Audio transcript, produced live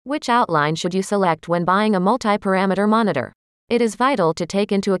Which outline should you select when buying a multi-parameter monitor? It is vital to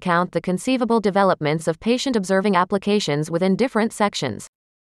take into account the conceivable developments of patient-observing applications within different sections.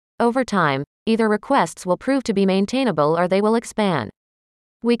 Over time, either requests will prove to be maintainable or they will expand.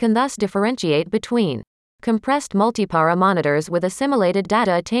 We can thus differentiate between compressed multipara monitors with assimilated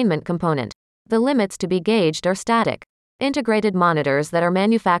data attainment component. The limits to be gauged are static. Integrated monitors that are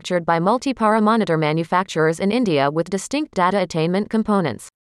manufactured by multipara monitor manufacturers in India with distinct data attainment components.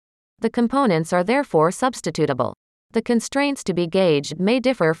 The components are therefore substitutable. The constraints to be gauged may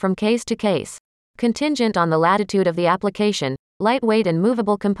differ from case to case. Contingent on the latitude of the application, lightweight and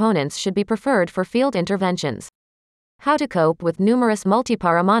movable components should be preferred for field interventions. How to cope with numerous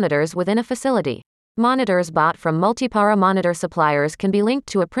multipara monitors within a facility. Monitors bought from multipara monitor suppliers can be linked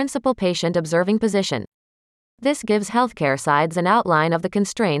to a principal patient observing position. This gives healthcare sides an outline of the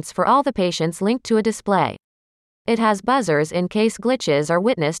constraints for all the patients linked to a display. It has buzzers in case glitches are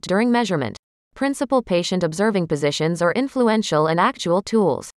witnessed during measurement. Principal patient observing positions are influential and actual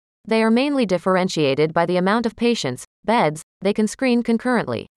tools. They are mainly differentiated by the amount of patients, beds, they can screen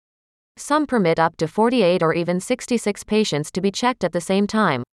concurrently. Some permit up to 48 or even 66 patients to be checked at the same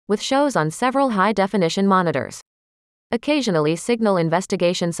time, with shows on several high-definition monitors. Occasionally, signal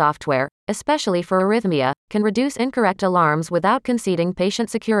investigation software, especially for arrhythmia, can reduce incorrect alarms without conceding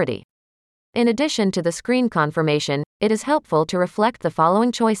patient security. In addition to the screen confirmation, it is helpful to reflect the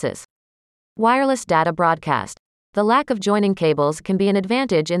following choices. Wireless data broadcast. The lack of joining cables can be an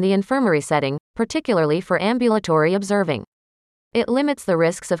advantage in the infirmary setting, particularly for ambulatory observing. It limits the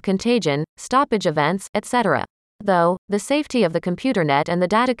risks of contagion, stoppage events, etc. Though, the safety of the computer net and the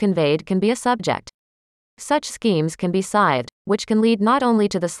data conveyed can be a subject. Such schemes can be scythed, which can lead not only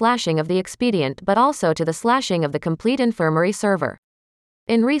to the slashing of the expedient but also to the slashing of the complete infirmary server.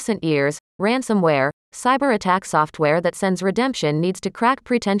 In recent years, ransomware, cyber attack software that sends redemption needs to crack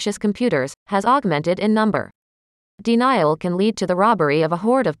pretentious computers, has augmented in number. Denial can lead to the robbery of a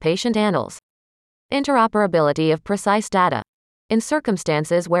hoard of patient annals. Interoperability of precise data. In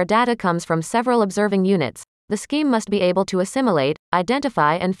circumstances where data comes from several observing units, the scheme must be able to assimilate,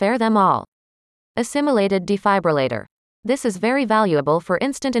 identify and fare them all. Assimilated defibrillator. This is very valuable for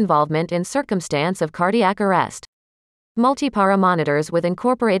instant involvement in circumstance of cardiac arrest. Multipara monitors with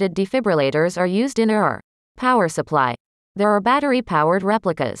incorporated defibrillators are used in power supply. There are battery-powered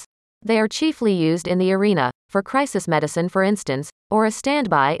replicas. They are chiefly used in the arena, for crisis medicine for instance, or as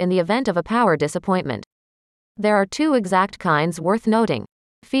standby in the event of a power disappointment. There are two exact kinds worth noting.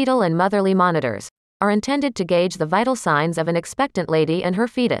 Fetal and motherly monitors are intended to gauge the vital signs of an expectant lady and her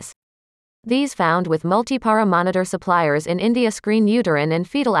fetus. These found with multipara monitor suppliers in India screen uterine and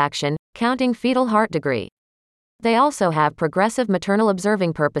fetal action, counting fetal heart degree. They also have progressive maternal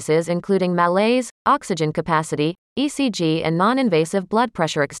observing purposes including malaise, oxygen capacity, ECG and non-invasive blood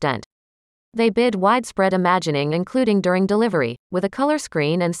pressure extent. They bid widespread imagining including during delivery, with a color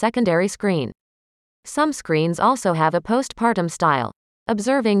screen and secondary screen. Some screens also have a postpartum style.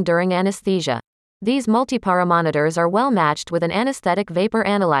 Observing during anesthesia. These multipara monitors are well matched with an anesthetic vapor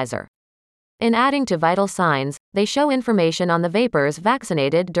analyzer. In adding to vital signs, they show information on the vapors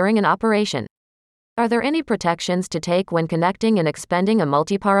vaccinated during an operation. Are there any protections to take when connecting and expending a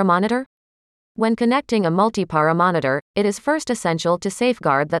multipara monitor? When connecting a multipara monitor, it is first essential to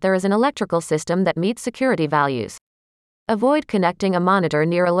safeguard that there is an electrical system that meets security values. Avoid connecting a monitor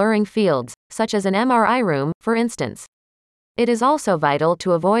near alluring fields, such as an MRI room, for instance. It is also vital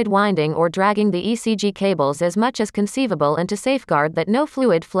to avoid winding or dragging the ECG cables as much as conceivable and to safeguard that no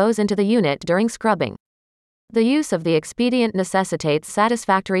fluid flows into the unit during scrubbing. The use of the expedient necessitates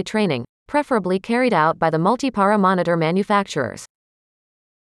satisfactory training, preferably carried out by the multipara monitor manufacturers.